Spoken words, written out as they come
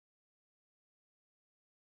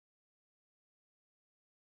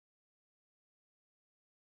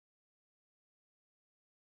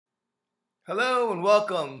Hello and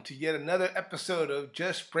welcome to yet another episode of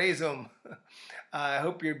Just Praise 'Em. I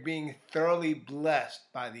hope you're being thoroughly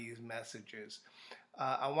blessed by these messages.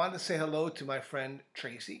 I want to say hello to my friend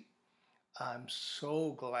Tracy. I'm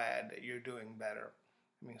so glad that you're doing better.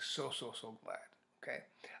 I mean, so glad. Okay.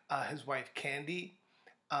 His wife Candy.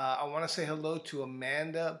 I want to say hello to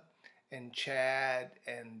Amanda and Chad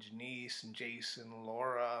and Janice and Jason,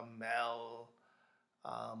 Laura, Mel,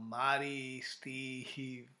 Marty,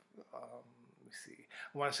 Steve. Let me see.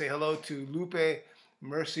 I want to say hello to Lupe,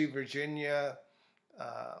 Mercy, Virginia,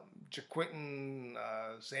 Jaquinton,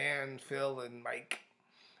 Zan, Phil, and Mike.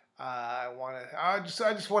 I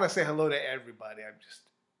just want to say hello to everybody.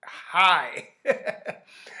 Hi.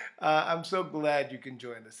 I'm so glad you can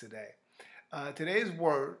join us today. Today's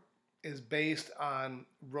word is based on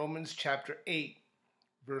Romans chapter 8,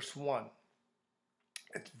 verse 1.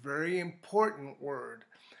 It's a very important word.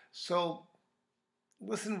 So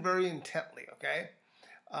listen very intently, okay?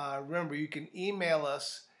 Remember, you can email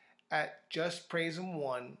us at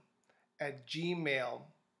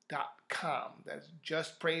justpraise'em1@gmail.com. That's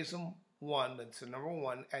justpraise'em1, that's the number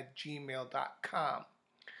 1, @gmail.com.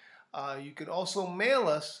 You can also mail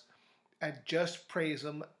us at Just Praise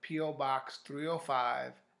 'Em, P.O. Box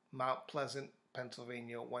 305, Mount Pleasant,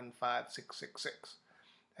 Pennsylvania 15666.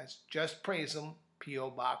 That's Just Praise 'Em, P.O.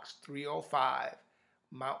 Box 305,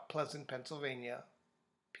 Mount Pleasant, Pennsylvania,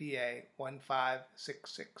 PA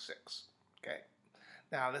 15666. Okay.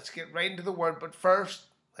 Now let's get right into the word, but first,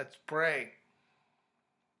 let's pray.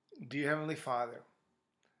 Dear Heavenly Father,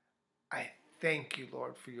 I thank you,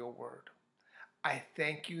 Lord, for your word. I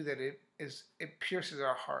thank you that it pierces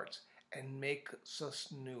our hearts and makes us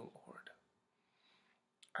new, Lord.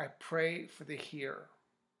 I pray for the hearer.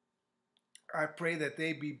 I pray that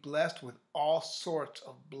they be blessed with all sorts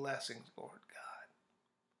of blessings, Lord God.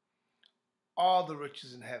 All the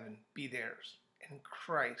riches in heaven be theirs in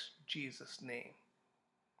Christ Jesus' name.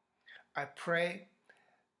 I pray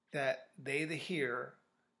that they that hear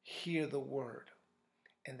the word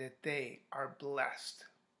and that they are blessed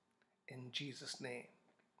in Jesus' name.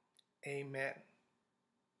 Amen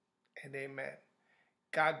and amen.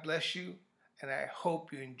 God bless you, and I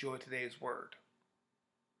hope you enjoy today's word.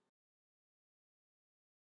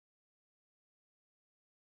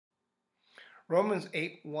 Romans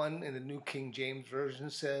 8:1 in the New King James Version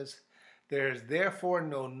says, "There is therefore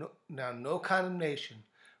now no condemnation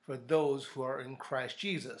for those who are in Christ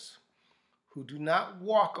Jesus, who do not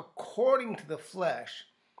walk according to the flesh,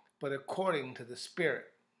 but according to the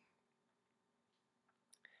Spirit."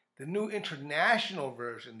 The New International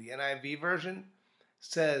Version, the NIV version,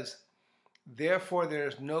 says, "Therefore there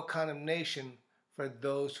is no condemnation for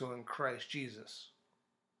those who are in Christ Jesus."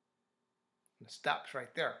 And it stops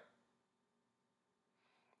right there.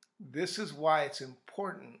 This is why it's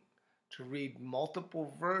important to read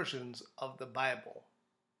multiple versions of the Bible.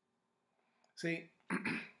 See,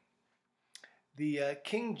 the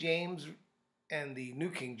King James and the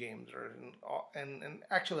New King James Version, and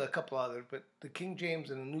actually a couple others, but the King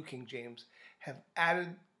James and the New King James have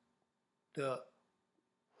added the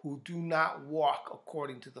 "who do not walk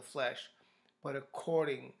according to the flesh, but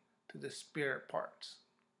according to the Spirit" parts.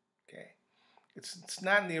 Okay, it's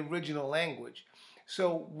not in the original language.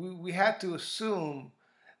 So we had to assume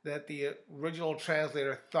that the original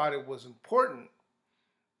translator thought it was important,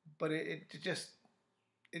 but it just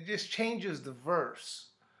changes the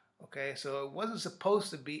verse. Okay, so it wasn't supposed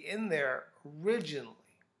to be in there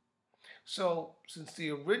originally. So since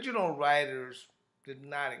the original writers did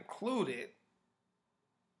not include it,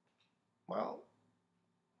 well,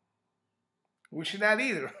 we should not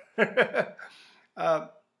either.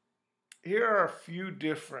 Here are a few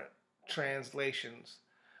different translations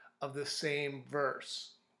of the same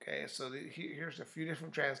verse. Okay, so here's a few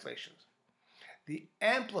different translations. The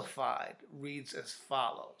Amplified reads as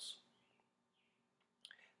follows: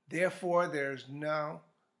 "Therefore there is now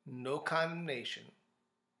no condemnation,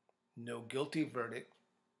 no guilty verdict,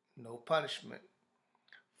 no punishment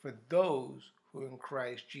for those who are in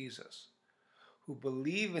Christ Jesus, who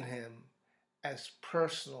believe in him as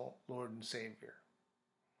personal Lord and Savior."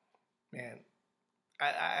 Man,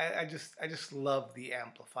 I just love the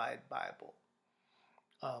Amplified Bible.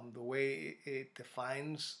 The way it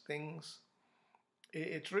defines things,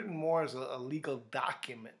 it's written more as a legal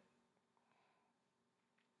document.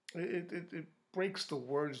 It breaks the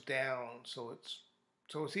words down so it's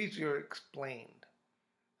easier explained.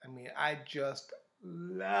 I mean, I just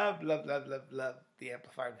love the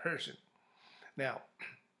Amplified version. Now,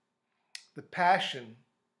 the Passion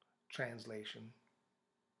Translation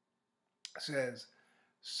says,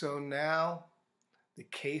 "So now the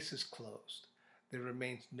case is closed. there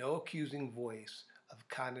remains no accusing voice of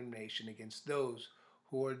condemnation against those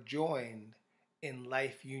who are joined in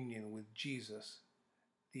life union with Jesus,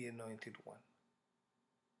 the Anointed One.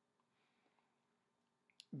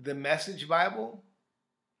 The Message Bible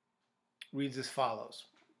reads as follows.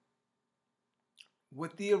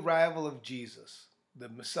 With the arrival of Jesus, the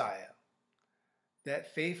Messiah,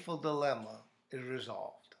 that fateful dilemma is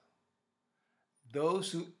resolved.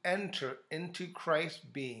 Those who enter into Christ's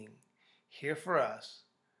being here for us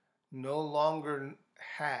no longer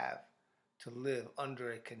have to live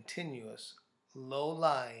under a continuous,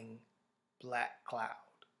 low-lying black cloud.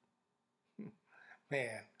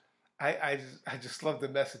 Man, I just love the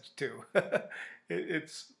message too.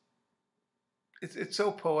 It's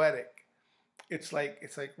so poetic. It's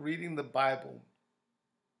like reading the Bible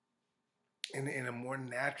in a more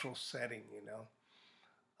natural setting, you know.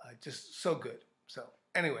 Just so good. So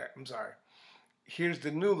anyway, I'm sorry. Here's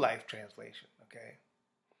the New Life Translation, okay?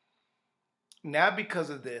 Now because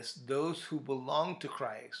of this, those who belong to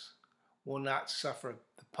Christ will not suffer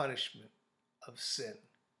the punishment of sin.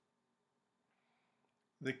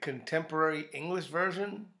 The Contemporary English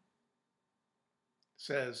Version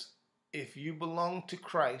says, if you belong to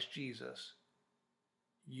Christ Jesus,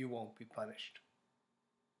 you won't be punished.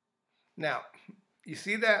 Now, you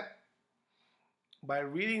see that? By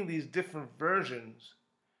reading these different versions,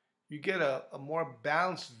 you get a more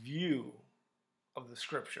balanced view of the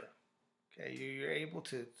scripture. Okay, you're able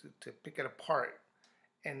to pick it apart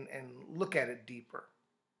and look at it deeper.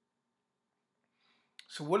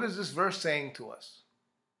 So what is this verse saying to us?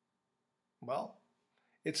 Well,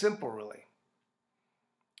 it's simple, really.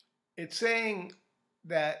 It's saying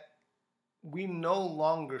that we no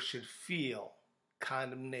longer should feel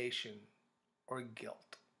condemnation or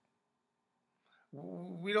guilt.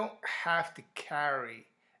 We don't have to carry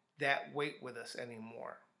that weight with us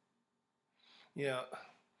anymore. You know,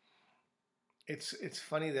 it's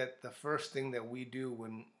funny that the first thing that we do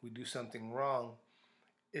when we do something wrong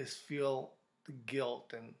is feel the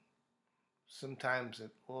guilt, and sometimes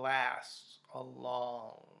it lasts a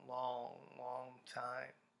long, long, long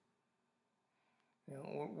time. You know,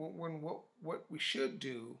 when what we should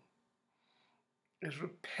do is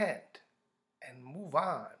repent and move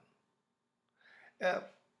on.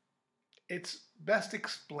 It's best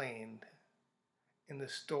explained in the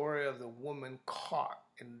story of the woman caught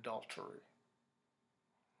in adultery.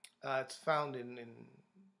 It's found in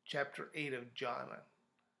chapter 8 of John.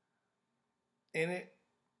 In it,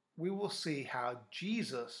 we will see how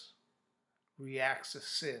Jesus reacts to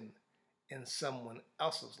sin in someone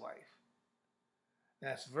else's life.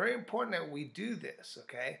 Now, it's very important that we do this,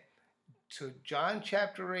 okay? So John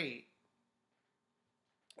chapter 8,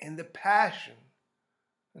 in the Passion,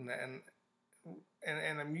 and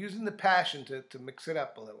I'm using the Passion to mix it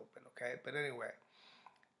up a little bit, okay? But anyway,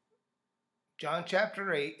 John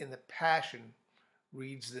chapter 8 in the Passion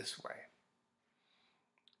reads this way.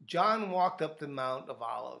 John walked up the Mount of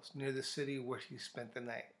Olives near the city where he spent the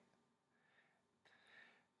night.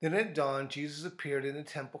 Then at dawn, Jesus appeared in the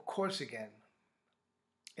temple courts again.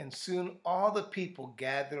 And soon all the people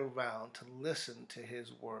gathered around to listen to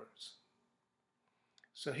his words.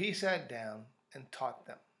 So he sat down and taught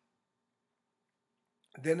them.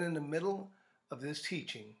 Then in the middle of this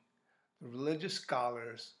teaching, the religious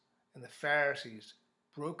scholars and the Pharisees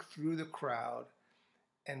broke through the crowd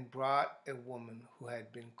and brought a woman who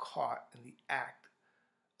had been caught in the act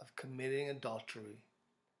of committing adultery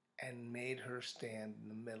and made her stand in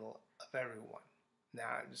the middle of everyone.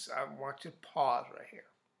 Now, I want you to pause right here.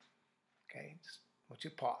 Okay, just want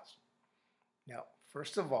you to pause. Now,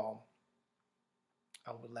 first of all,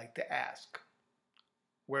 I would like to ask,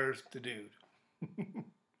 where's the dude?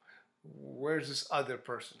 Where's this other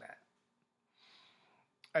person at?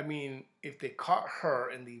 I mean, if they caught her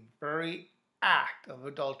in the very act of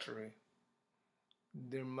adultery,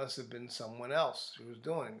 there must have been someone else who was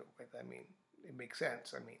doing it with. I mean, it makes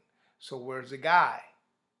sense. I mean, so where's the guy?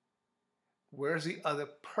 Where's the other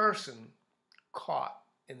person caught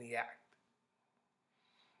in the act?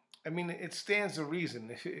 I mean, it stands to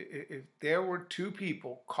reason. If there were two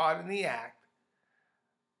people caught in the act,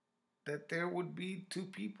 that there would be two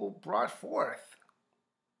people brought forth.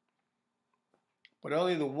 But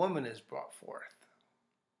only the woman is brought forth.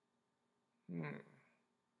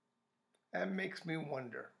 That makes me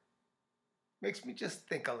wonder. Makes me just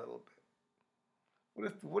think a little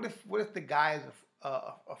bit. What if the guy is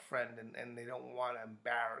a friend and they don't want to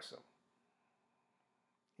embarrass him?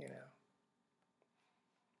 You know.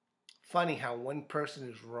 Funny how one person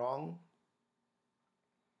is wrong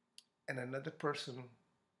and another person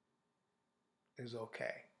is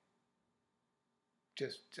okay.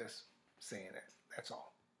 Just saying it. That's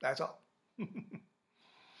all. That's all.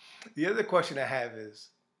 The other question I have is,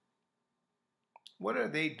 what are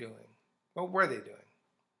they doing? What were they doing?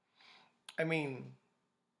 I mean,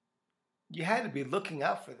 you had to be looking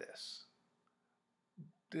out for this.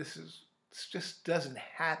 This just doesn't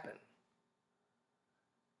happen.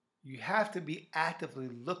 You have to be actively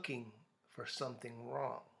looking for something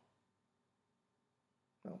wrong.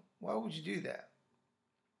 Well, why would you do that?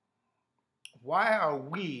 Why are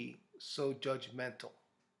we so judgmental?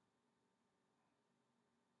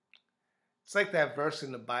 It's like that verse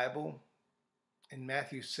in the Bible in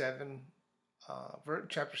Matthew 7,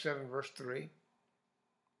 chapter 7, verse 3.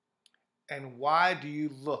 And why do you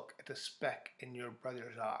look at the speck in your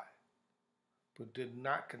brother's eye, but did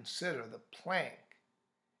not consider the plank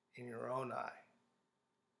in your own eye?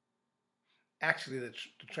 Actually, the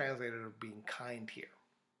translator are being kind here.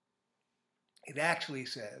 It actually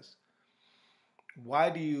says, why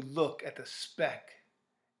do you look at the speck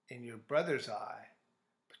in your brother's eye,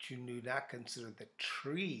 but you do not consider the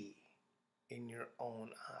tree in your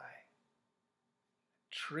own eye?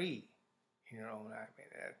 Tree in your own eye. I mean,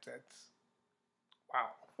 that's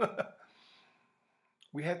wow.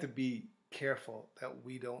 We have to be careful that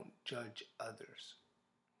we don't judge others.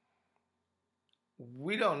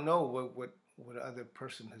 We don't know what other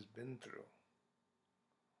person has been through.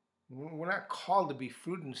 We're not called to be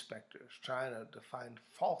fruit inspectors trying to find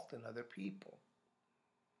fault in other people.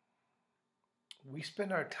 We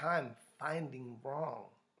spend our time finding wrong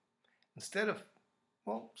instead of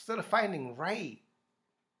finding right.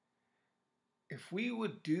 If we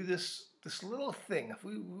would do this little thing, if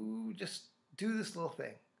we would just do this little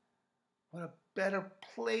thing, what a better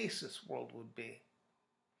place this world would be.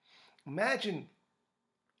 Imagine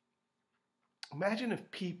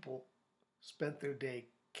if people spent their day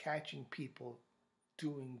catching people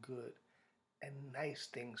doing good and nice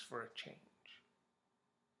things for a change.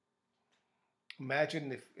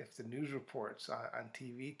 Imagine if the news reports on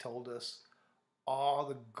TV told us all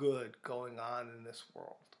the good going on in this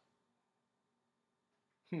world.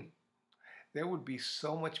 There would be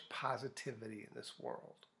so much positivity in this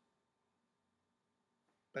world.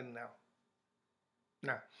 But no,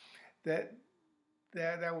 that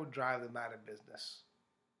would drive them out of business.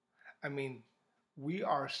 I mean, we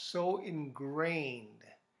are so ingrained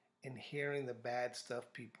in hearing the bad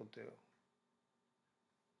stuff people do.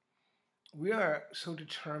 We are so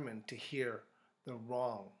determined to hear the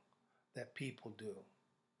wrong that people do.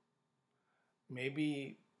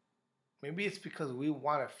 Maybe it's because we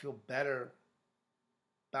want to feel better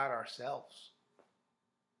about ourselves.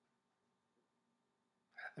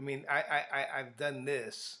 I mean, I've done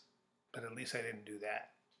this, but at least I didn't do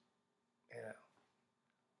that. You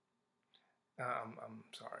know, I'm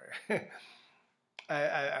sorry.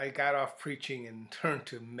 I got off preaching and turned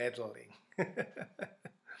to meddling.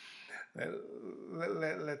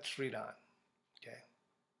 Let's read on. Okay.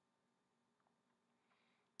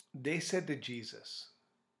 They said to Jesus,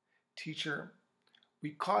 "Teacher,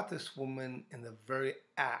 we caught this woman in the very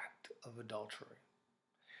act of adultery.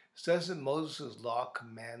 Doesn't Moses' law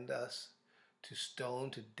command us to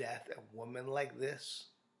stone to death a woman like this?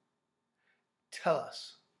 Tell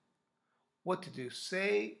us what to do.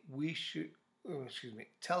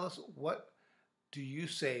 Tell us, what do you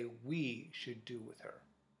say we should do with her?"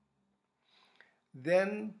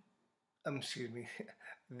 Then,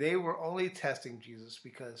 they were only testing Jesus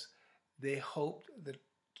because they hoped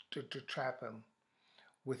to trap him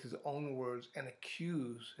with his own words and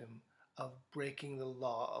accuse him of breaking the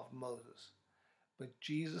law of Moses. But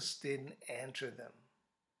Jesus didn't answer them.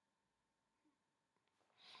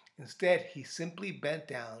 Instead, he simply bent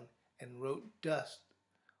down and wrote dust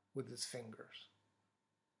with his fingers.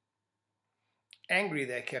 Angry,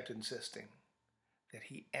 they kept insisting that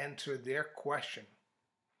he answer their question.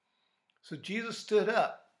 So Jesus stood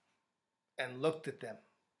up and looked at them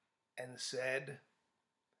and said,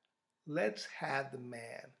 "Let's have the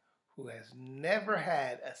man who has never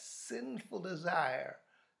had a sinful desire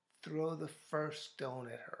throw the first stone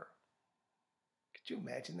at her." Could you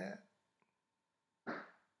imagine that?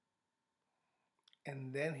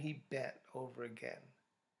 And then he bent over again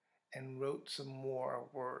and wrote some more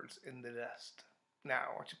words in the dust. Now,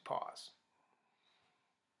 I want you to pause.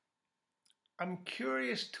 I'm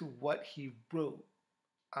curious to what he wrote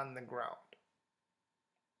on the ground.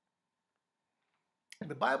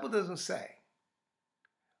 The Bible doesn't say,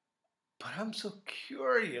 but I'm so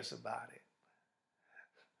curious about it.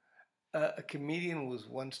 A comedian was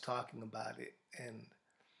once talking about it and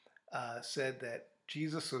said that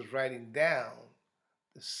Jesus was writing down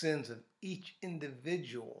the sins of each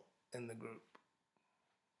individual in the group.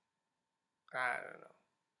 I don't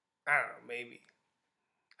know, maybe.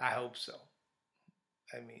 I hope so.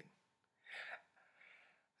 I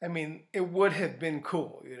mean, it would have been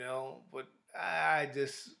cool, but I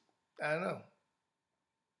don't know.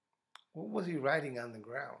 What was he writing on the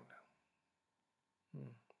ground? Hmm.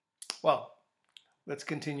 Well, let's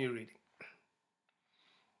continue reading.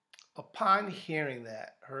 Upon hearing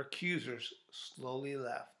that, her accusers slowly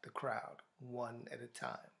left the crowd, one at a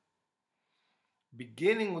time,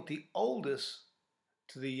 beginning with the oldest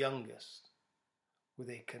to the youngest, with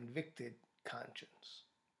a convicted conscience,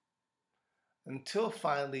 until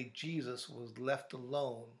finally Jesus was left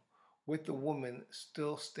alone with the woman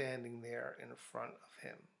still standing there in front of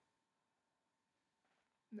him.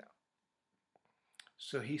 Now,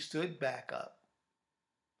 so he stood back up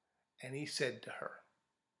and he said to her,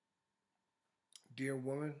 "Dear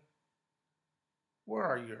woman, where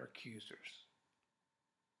are your accusers?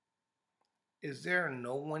 Is there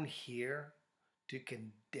no one here to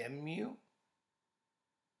condemn you?"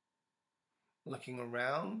 Looking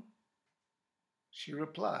around, she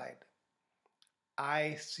replied,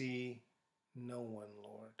 "I see no one,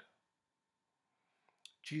 Lord."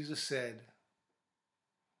 Jesus said,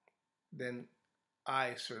 "Then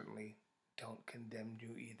I certainly don't condemn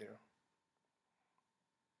you either.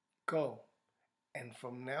 Go, and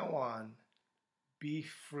from now on, be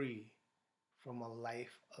free from a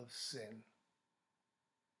life of sin."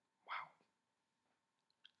 Wow.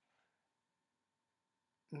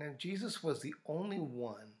 Now, Jesus was the only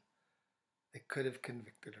one that could have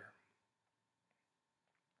convicted her.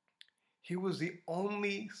 He was the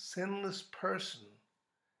only sinless person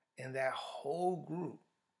in that whole group.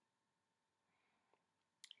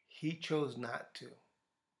 He chose not to.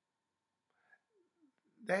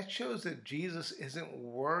 That shows that Jesus isn't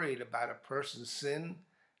worried about a person's sin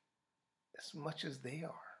as much as they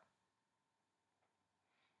are.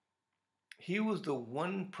 He was the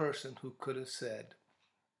one person who could have said,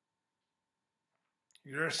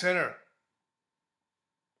 "You're a sinner.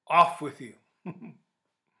 Off with you."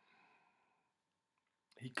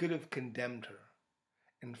 He could have condemned her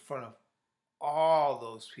in front of all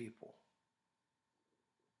those people.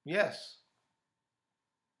 Yes.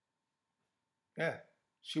 Yeah,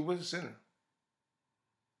 she was a sinner.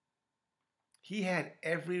 He had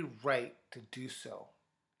every right to do so.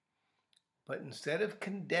 But instead of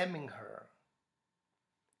condemning her,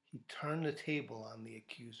 he turned the table on the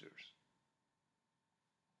accusers.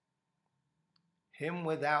 Him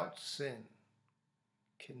without sin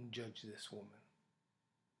can judge this woman.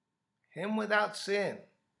 Him without sin.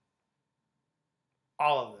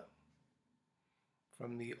 All of them,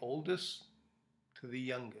 from the oldest to the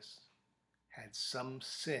youngest, had some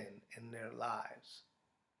sin in their lives.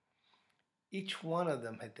 Each one of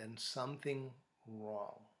them had done something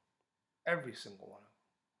wrong. Every single one of them.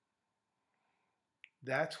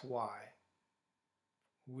 That's why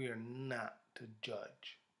we are not to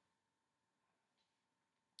judge.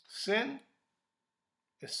 Sin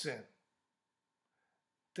is sin.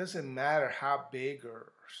 Doesn't matter how big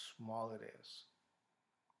or small it is.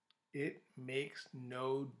 It makes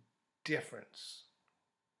no difference.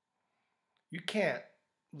 You can't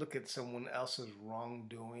look at someone else's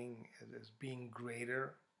wrongdoing as being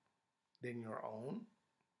greater than your own.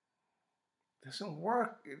 It doesn't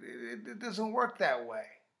work. It doesn't work that way.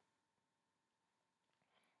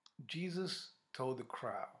 Jesus told the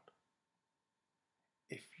crowd,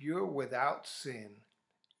 "If you're without sin,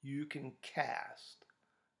 you can cast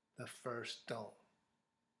the first stone."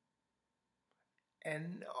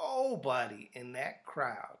 And nobody in that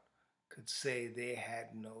crowd could say they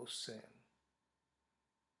had no sin.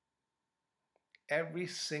 Every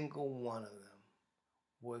single one of them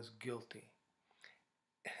was guilty.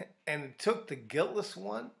 And it took the guiltless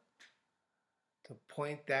one to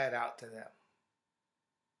point that out to them.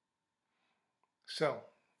 So,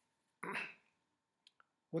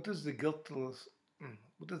 what does the guiltless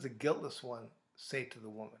one say to the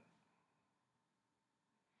woman?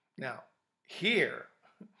 Now, here,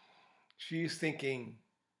 she's thinking,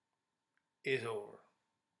 it's over.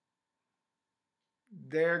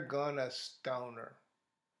 They're gonna stone her.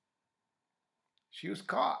 She was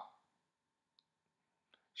caught.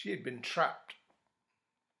 She had been trapped.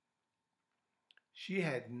 She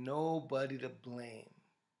had nobody to blame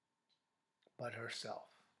but herself.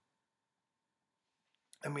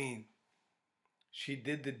 I mean, she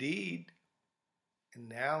did the deed, and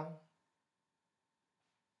now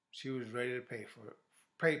she was ready to pay for it.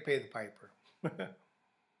 Pay the piper.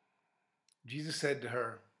 Jesus said to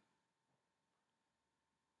her,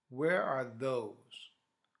 "Where are those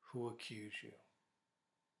who accuse you?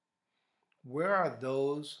 Where are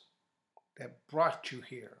those that brought you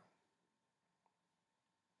here?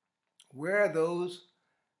 Where are those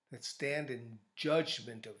that stand in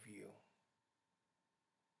judgment of you.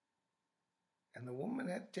 And the woman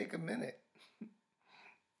had to take a minute.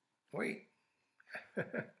 Wait,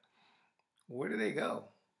 where did they go?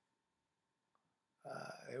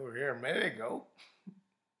 They were here a minute ago.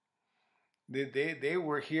 They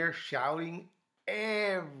were here shouting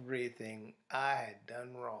everything I had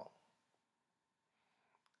done wrong.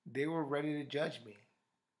 They were ready to judge me.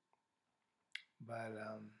 But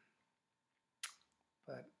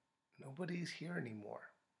nobody's here anymore.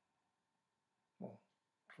 Well,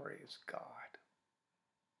 praise God.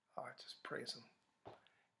 Oh, just praise Him.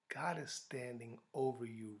 God is standing over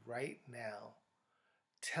you right now,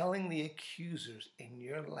 telling the accusers in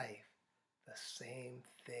your life the same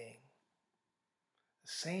thing.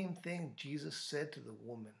 The same thing Jesus said to the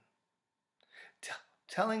woman.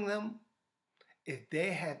 Telling them if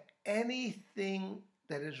they have anything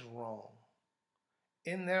that is wrong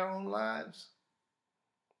in their own lives,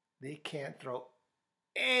 they can't throw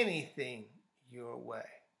anything your way.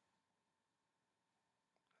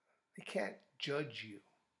 They can't judge you.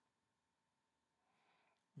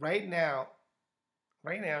 Right now,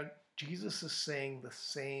 Jesus is saying the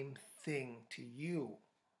same thing to you.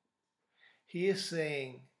 He is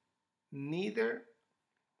saying, neither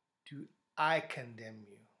do I condemn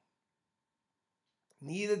you.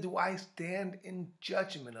 Neither do I stand in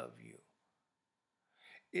judgment of you.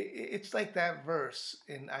 It's like that verse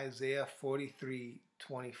in Isaiah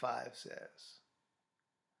 43:25 says,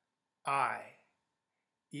 I,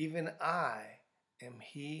 even I, am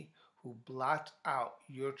he who blots out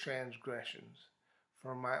your transgressions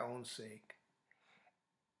for my own sake,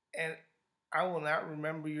 and I will not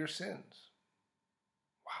remember your sins.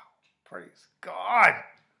 Wow, praise God.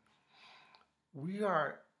 We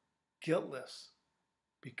are guiltless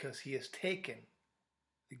because he has taken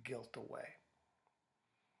the guilt away.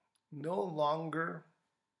 No longer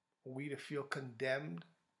are we to feel condemned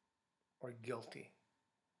or guilty.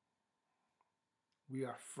 We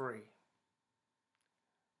are free.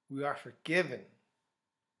 We are forgiven.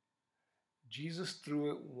 Jesus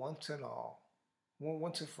threw it once and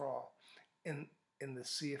for all, in the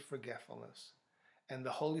sea of forgetfulness. And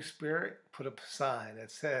the Holy Spirit put up a sign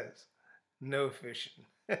that says, no fishing.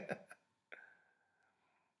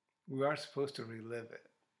 We aren't supposed to relive it.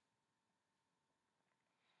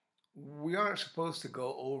 We aren't supposed to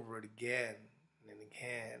go over it again and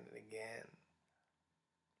again and again.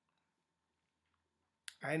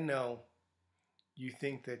 I know you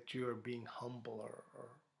think that you are being humble or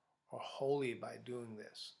holy by doing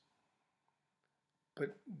this.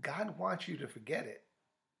 But God wants you to forget it.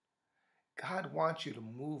 God wants you to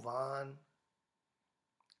move on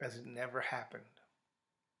as it never happened.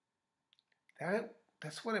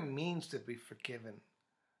 That's what it means to be forgiven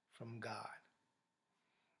from God.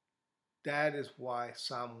 That is why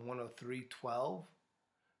Psalm 103:12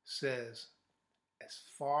 says, as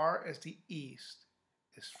far as the east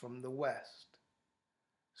is from the west,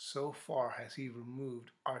 so far has he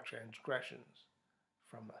removed our transgressions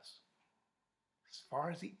from us. As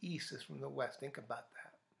far as the east is from the west, think about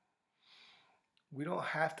that. We don't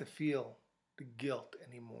have to feel the guilt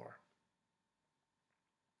anymore.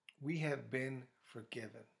 We have been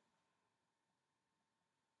forgiven.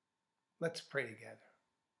 Let's pray together.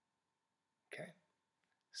 Okay?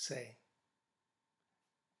 Say,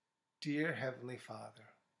 Dear Heavenly Father,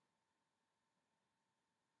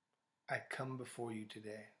 I come before you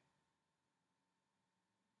today,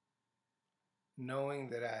 knowing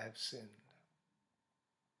that I have sinned.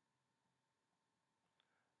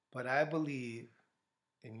 But I believe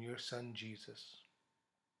in your Son Jesus.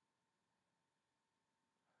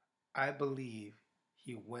 I believe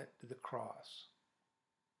he went to the cross,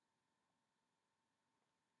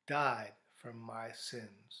 died for my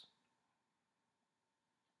sins.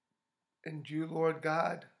 And you, Lord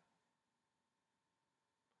God,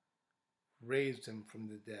 raised him from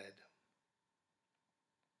the dead.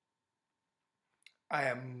 I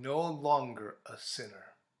am no longer a sinner,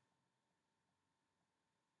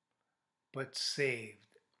 but saved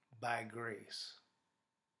by grace,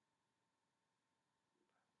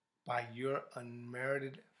 by your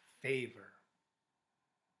unmerited favor.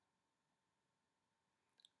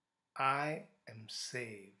 I am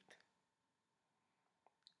saved.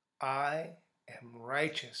 I am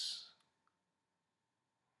righteous.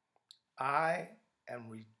 I am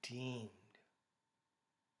redeemed.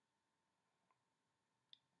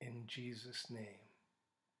 In Jesus' name,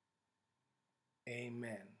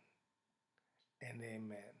 amen and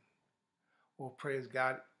amen. Well, praise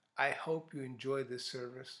God. I hope you enjoyed this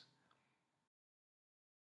service.